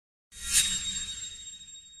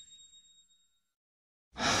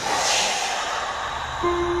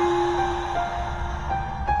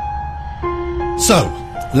So,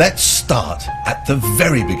 let's start at the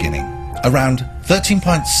very beginning, around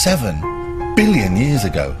 13.7 billion years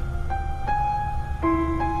ago.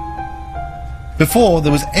 Before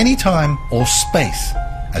there was any time or space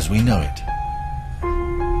as we know it.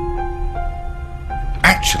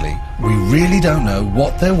 Actually, we really don't know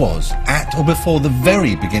what there was at or before the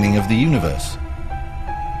very beginning of the universe.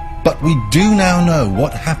 But we do now know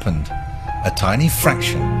what happened a tiny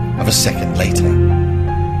fraction of a second later.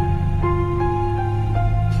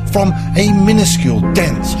 From a minuscule,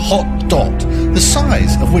 dense, hot dot, the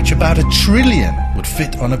size of which about 1 trillion would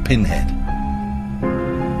fit on a pinhead,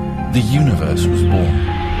 the universe was born.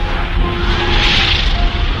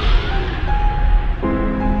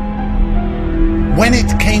 When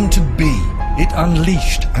it came to be, it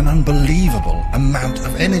unleashed an unbelievable amount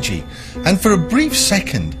of energy, and for a brief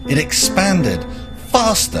second it expanded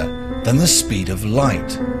faster than the speed of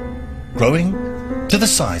light, growing to the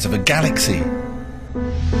size of a galaxy.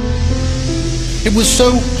 It was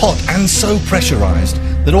so hot and so pressurized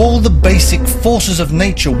that all the basic forces of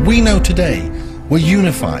nature we know today were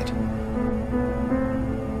unified.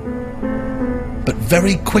 But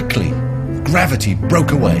very quickly, gravity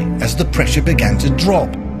broke away as the pressure began to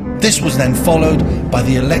drop. This was then followed by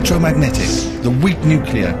the electromagnetic, the weak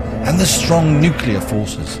nuclear, and the strong nuclear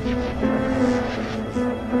forces.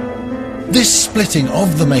 This splitting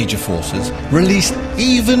of the major forces released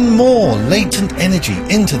even more latent energy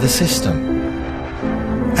into the system.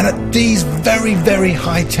 And at these very, very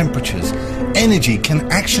high temperatures, energy can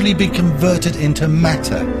actually be converted into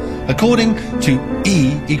matter, according to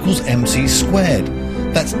E equals mc squared.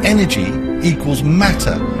 That's energy equals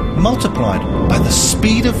matter multiplied by the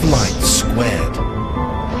speed of light squared.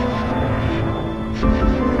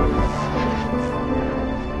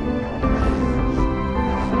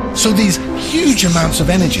 So these huge amounts of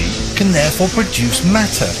energy can therefore produce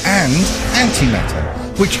matter and antimatter,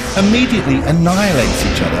 which immediately annihilates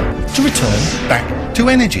each other to return back to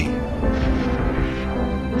energy.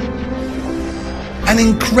 An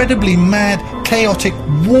incredibly mad, chaotic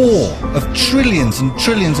war of trillions and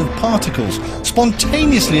trillions of particles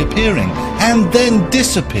spontaneously appearing and then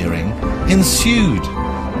disappearing ensued.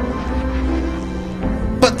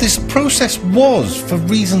 But this process was, for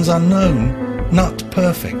reasons unknown, not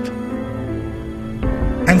perfect.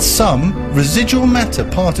 And some residual matter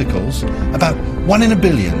particles, about 1 in a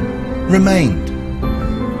billion, remained.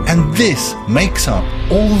 And this makes up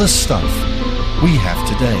all the stuff we have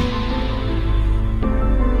today.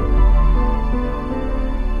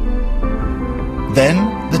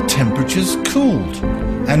 Then the temperatures cooled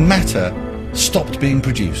and matter stopped being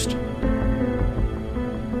produced.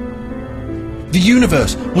 The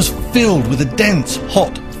universe was filled with a dense,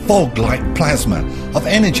 hot, fog-like plasma of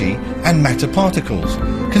energy and matter particles,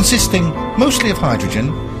 consisting mostly of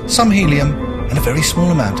hydrogen, some helium, and a very small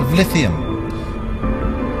amount of lithium.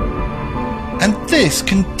 And this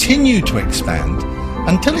continued to expand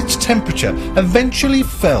until its temperature eventually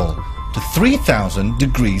fell to 3000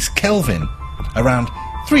 degrees Kelvin, around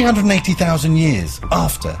 380,000 years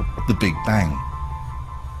after the Big Bang.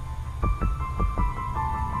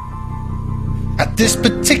 At this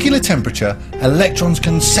particular temperature, electrons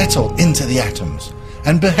can settle into the atoms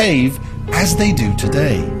and behave as they do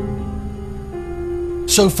today.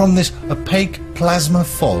 So from this opaque plasma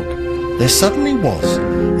fog, there suddenly was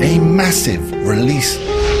a massive release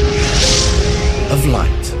of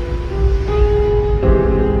light.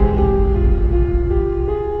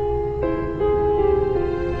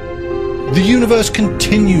 The universe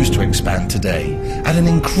continues to expand today at an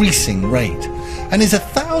increasing rate and is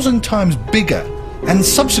 1,000 times bigger, and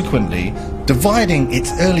subsequently dividing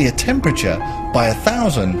its earlier temperature by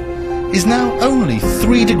 1,000 is now only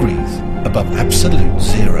 3 degrees above absolute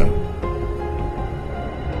zero.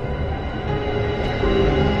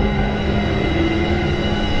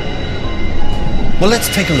 Well,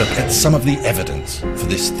 let's take a look at some of the evidence for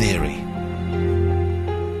this theory.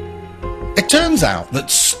 It turns out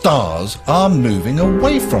that stars are moving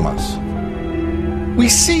away from us. We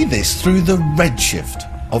see this through the redshift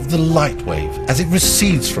of the light wave as it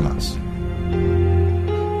recedes from us.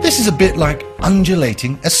 This is a bit like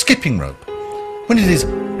undulating a skipping rope. When it is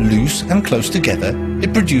loose and close together,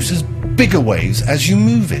 it produces bigger waves as you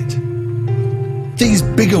move it. These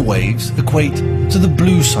bigger waves equate to the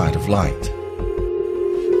blue side of light.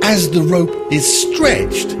 As the rope is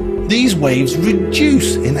stretched, these waves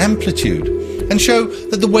reduce in amplitude and show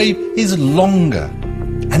that the wave is longer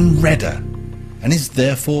and redder and is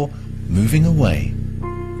therefore moving away.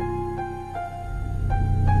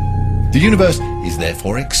 The universe is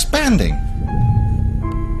therefore expanding.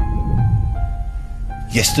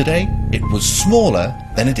 Yesterday it was smaller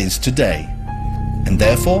than it is today, and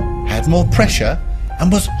therefore had more pressure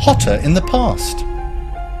and was hotter in the past.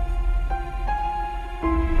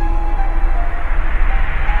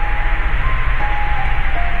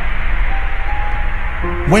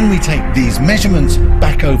 When we take these measurements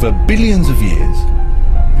back over billions of years,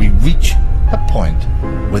 we reach a point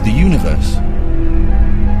where the universe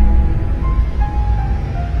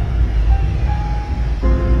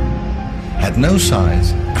had no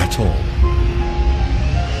size at all.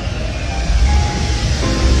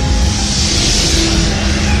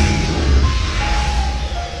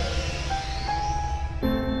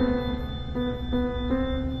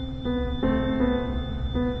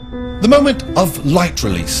 The moment of light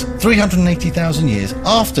release, 380,000 years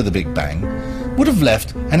after the Big Bang, would have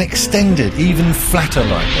left an extended, even flatter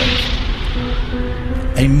light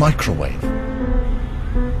wave, a microwave.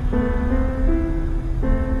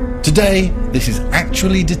 Today, this is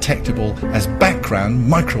actually detectable as background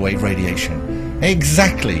microwave radiation,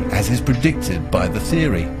 exactly as is predicted by the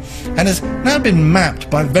theory, and has now been mapped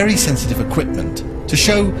by very sensitive equipment to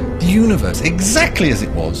show the universe exactly as it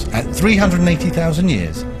was at 380,000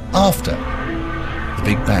 years after the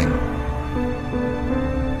Big Bang.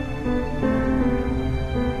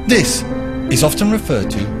 This is often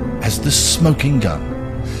referred to as the smoking gun,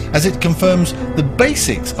 as it confirms the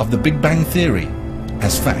basics of the Big Bang theory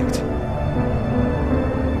as fact.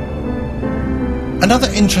 Another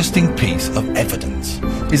interesting piece of evidence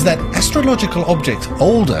is that astrological objects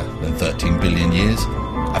older than 13 billion years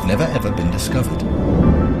have never ever been discovered.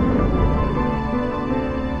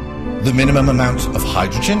 The minimum amount of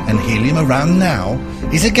hydrogen and helium around now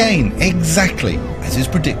is again exactly as is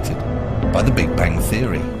predicted by the Big Bang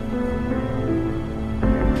theory.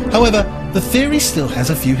 However, the theory still has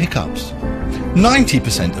a few hiccups.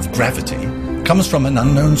 90% of gravity comes from an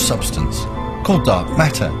unknown substance called dark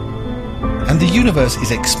matter, and the universe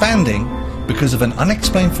is expanding because of an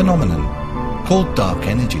unexplained phenomenon called dark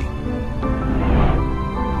energy.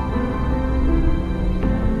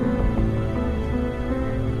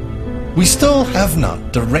 We still have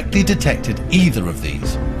not directly detected either of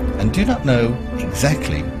these and do not know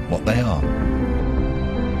exactly what they are.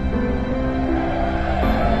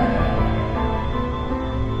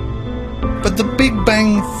 But the Big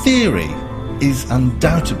Bang theory is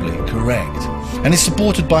undoubtedly correct and is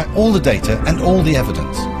supported by all the data and all the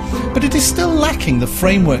evidence, but it is still lacking the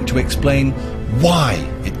framework to explain why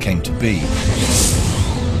it came to be,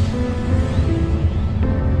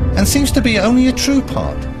 and seems to be only a true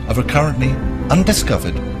part of a currently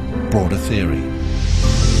undiscovered broader theory.